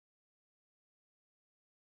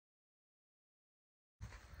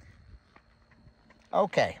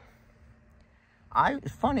Okay.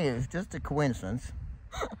 It's funny, it was just a coincidence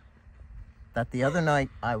that the other night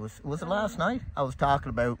was it last night? I was talking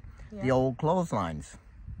about the old clotheslines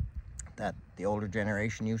that the older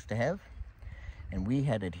generation used to have. And we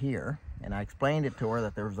had it here. And I explained it to her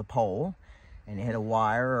that there was a pole and it had a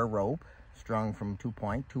wire or a rope strung from two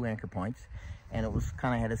anchor points. And it was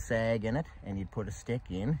kind of had a sag in it. And you'd put a stick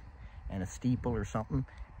in and a steeple or something.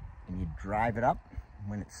 And you'd drive it up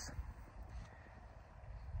when it's...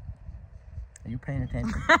 Are you paying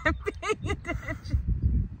attention? I'm paying attention.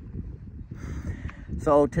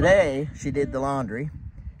 So today she did the laundry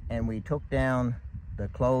and we took down the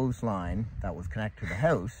clothesline that was connected to the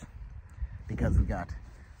house because we got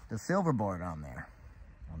the silver board on there,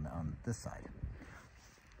 on this side.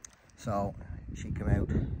 So she came out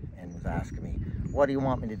and was asking me, what do you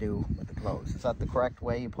want me to do with the clothes? Is that the correct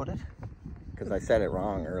way you put it? Because I said it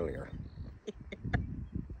wrong earlier.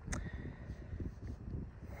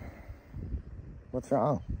 What's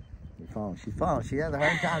wrong? She's falling. She has a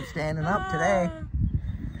hard time standing up today.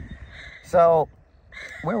 So,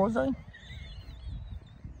 where was I?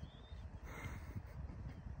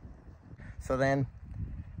 So then,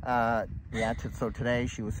 so today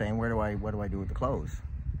she was saying, what do I do with the clothes?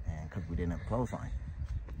 And because we didn't have a clothesline.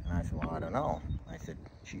 And I said, well, I don't know.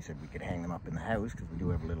 She said we could hang them up in the house because we do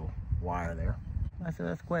have a little wire there. I said,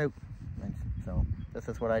 let's go out. And so this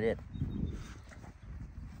is what I did.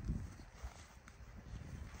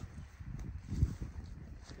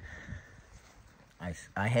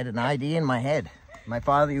 I had an idea in my head. My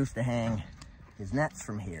father used to hang his nets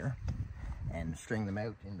from here and string them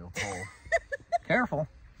out into a pole. Careful.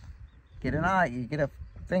 Get an eye. You get a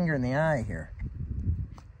finger in the eye here.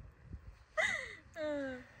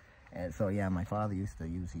 And so, yeah, my father used to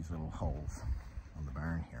use these little holes on the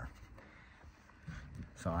barn here.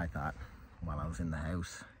 So I thought, while I was in the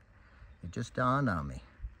house, it just dawned on me.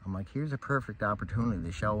 I'm like, here's a perfect opportunity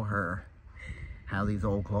to show her how these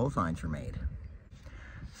old clotheslines are made.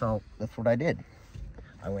 So that's what I did.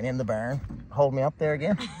 I went in the barn. Hold me up there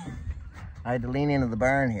again. I had to lean into the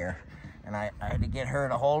barn here. And I had to get her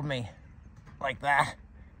to hold me like that.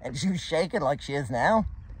 And she was shaking like she is now.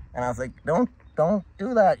 And I was like, don't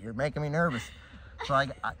do that. You're making me nervous. So I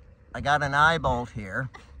got an eye bolt here.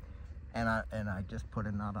 And I just put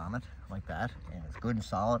a nut on it like that. And it's good and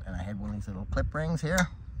solid. And I had one of these little clip rings here.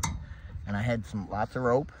 And I had lots of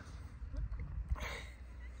rope.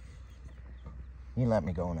 You let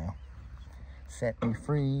me go now. Set me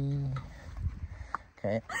free.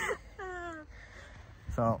 Okay.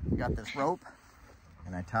 So we got this rope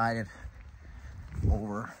and I tied it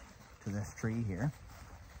over to this tree here.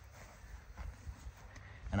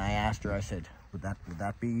 And I asked her, I said, would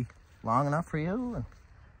that be long enough for you? And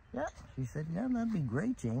yeah, she said, yeah, that'd be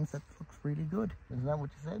great, James. That looks really good. Isn't that what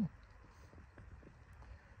you said?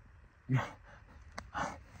 Yeah.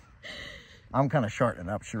 I'm kind of shortening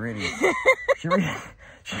up. She really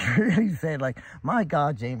said, like, my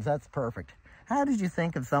God, James, that's perfect. How did you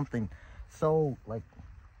think of something so, like,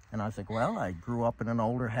 and I was like, well, I grew up in an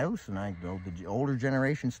older house, and the older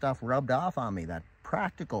generation stuff rubbed off on me, that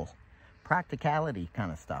practicality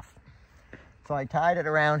kind of stuff. So I tied it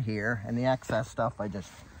around here, and the excess stuff, I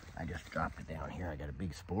just dropped it down here. I got a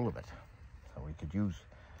big spool of it, so we could use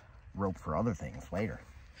rope for other things later.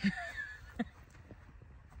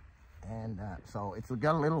 And so it's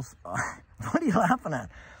got a little, what are you laughing at?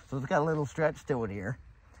 So it's got a little stretch to it here.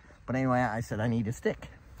 But anyway, I said I need a stick.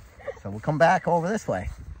 So we'll come back over this way.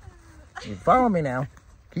 You follow me now.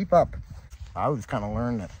 Keep up. I was kind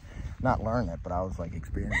of not learning it, but I was like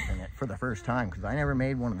experiencing it for the first time because I never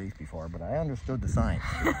made one of these before, but I understood the science.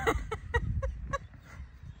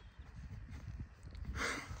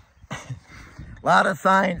 A lot of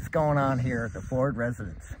science going on here at the Ford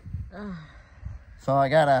residence. So I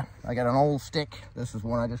got an old stick. This is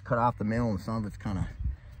one I just cut off the mill, and some of it's kind of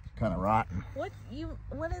rotten. What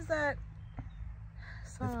is that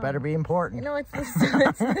song? It's better be important. No, it's the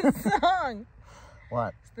song.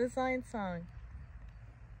 What? It's the science song.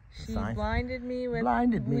 She science? blinded me with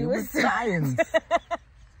science. Blinded me with science.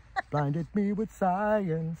 She blinded me with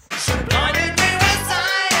science.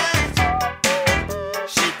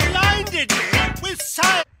 She blinded me with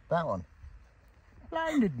science. That one.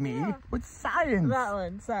 Blinded me with science. That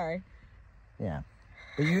one, sorry. Yeah.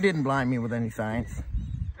 But you didn't blind me with any science.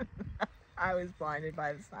 I was blinded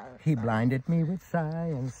by the science. He blinded me with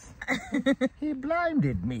science. He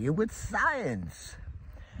blinded me with science.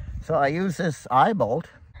 So I use this eye bolt.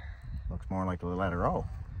 Looks more like the letter O.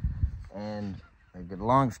 And I get a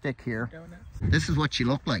long stick here. Donut. This is what she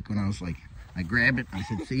looked like when I grabbed it. I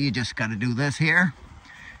said, see, you just got to do this here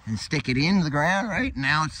and stick it into the ground, right?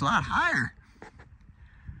 Now it's a lot higher.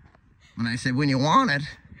 And I said, when you want it,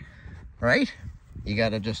 right? You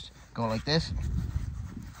gotta just go like this.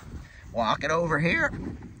 Walk it over here.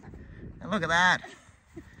 And look at that.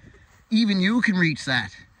 Even you can reach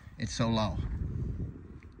that. It's so low.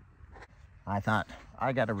 I thought,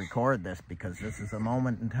 I gotta record this because this is a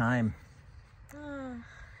moment in time.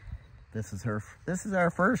 This is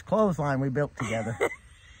our first clothesline we built together.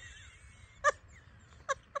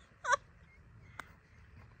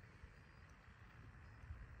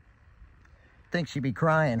 Think she'd be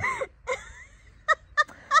crying.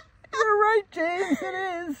 You're right, James, it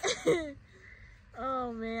is.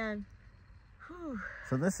 Oh, man. Whew.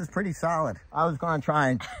 So this is pretty solid. I was going to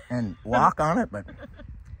try and walk on it, but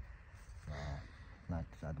not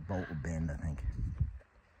the boat will bend, I think.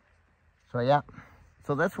 So yeah,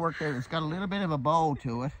 so this worked out. It's got a little bit of a bow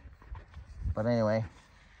to it, but anyway,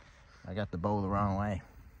 I got the bow the wrong way.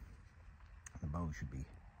 The bow should be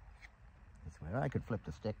this way. I could flip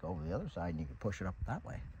the stick over the other side and you could push it up that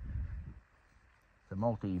way. It's a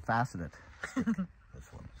multifaceted stick, this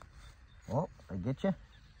one. Oh, I get you.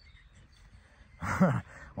 I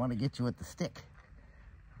want to get you with the stick.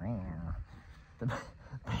 The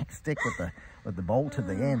big stick with the bolt to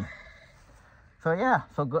the end. So yeah,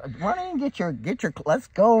 so go, why don't you get your let's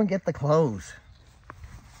go and get the clothes.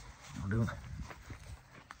 We'll do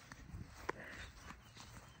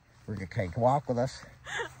okay, walk with us.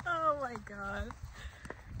 Oh my God.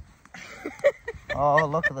 Oh,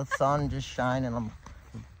 look at the sun just shining.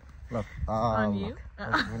 Look, oh, On you? Look.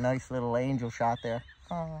 That's a nice little angel shot there.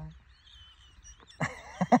 Oh.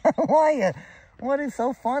 Why? What is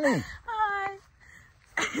so funny? Hi.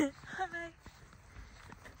 Hi.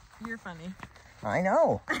 You're funny. I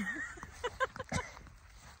know.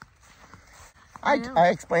 I know. I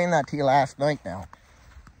explained that to you last night now.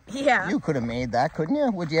 Yeah. You could have made that, couldn't you?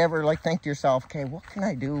 Would you ever like think to yourself, okay, what can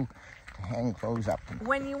I do to hang clothes up?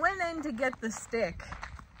 When you went in to get the stick,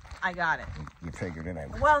 I got it. You figured it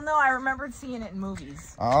out. Well, no, I remembered seeing it in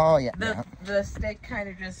movies. Oh, yeah. The stick kind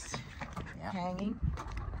of just Yeah. hanging.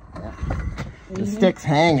 Yeah. The stick's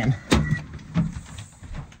hanging.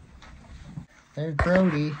 There's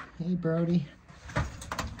Brody. Hey, Brody.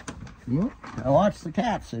 Now watch the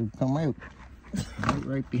cats who come out.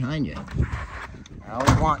 Right behind you. I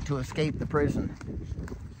always want to escape the prison.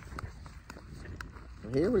 So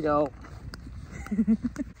here we go.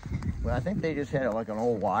 Well, I think they just had like an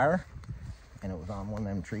old wire, and it was on one of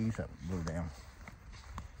them trees that blew down.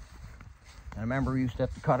 I remember we used to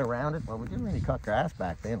have to cut around it. Well, we didn't really cut grass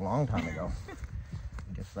back then, a long time ago.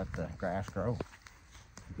 Just let the grass grow.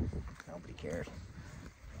 Nobody cares.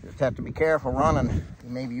 Just have to be careful running.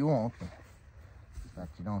 Maybe you won't, but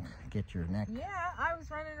you don't get your neck. Yeah, I was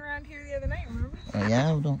running around here the other night, remember?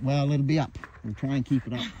 Yeah, well, it'll be up. We'll try and keep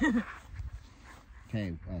it up.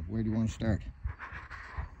 Okay, where do you want to start?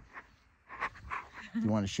 Do you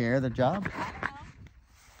want to share the job?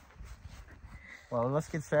 Well, let's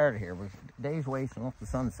get started here. Day's wasting. Look, the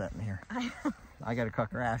sun's setting here. I got to cut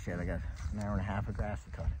grass yet. I got an hour and a half of grass to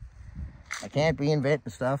cut. I can't be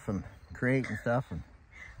inventing stuff and creating stuff and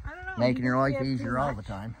I don't know. making your life have too easier all the much.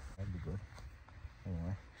 time. That'd be good.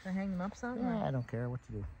 Anyway. Should I hang them up something? Yeah, I don't care what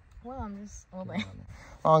you do. Well, I'm just holding. As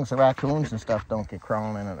long as the raccoons and stuff don't get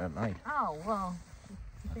crawling in it at night. Oh, well,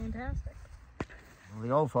 fantastic. Well,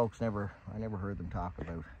 the old folks I never heard them talk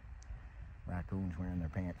about raccoons wearing their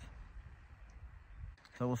pants.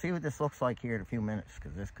 So we'll see what this looks like here in a few minutes,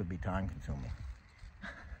 because this could be time consuming.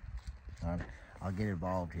 I'll get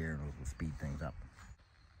involved here and we'll speed things up.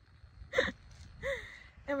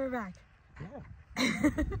 And we're back. Yeah.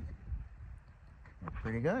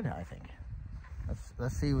 Pretty good, I think.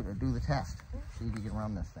 Let's see what do the test. See if you can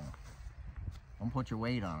run this thing. Don't put your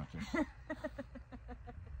weight on it. Just.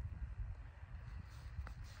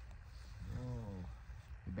 Oh,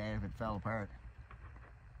 be bad if it fell apart.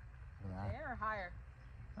 There or higher?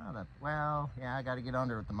 Oh, well, yeah, I got to get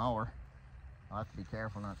under with the mower. I'll have to be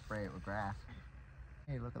careful not to spray it with grass.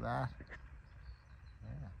 Hey, look at that.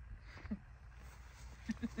 Yeah.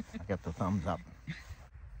 I got the thumbs up.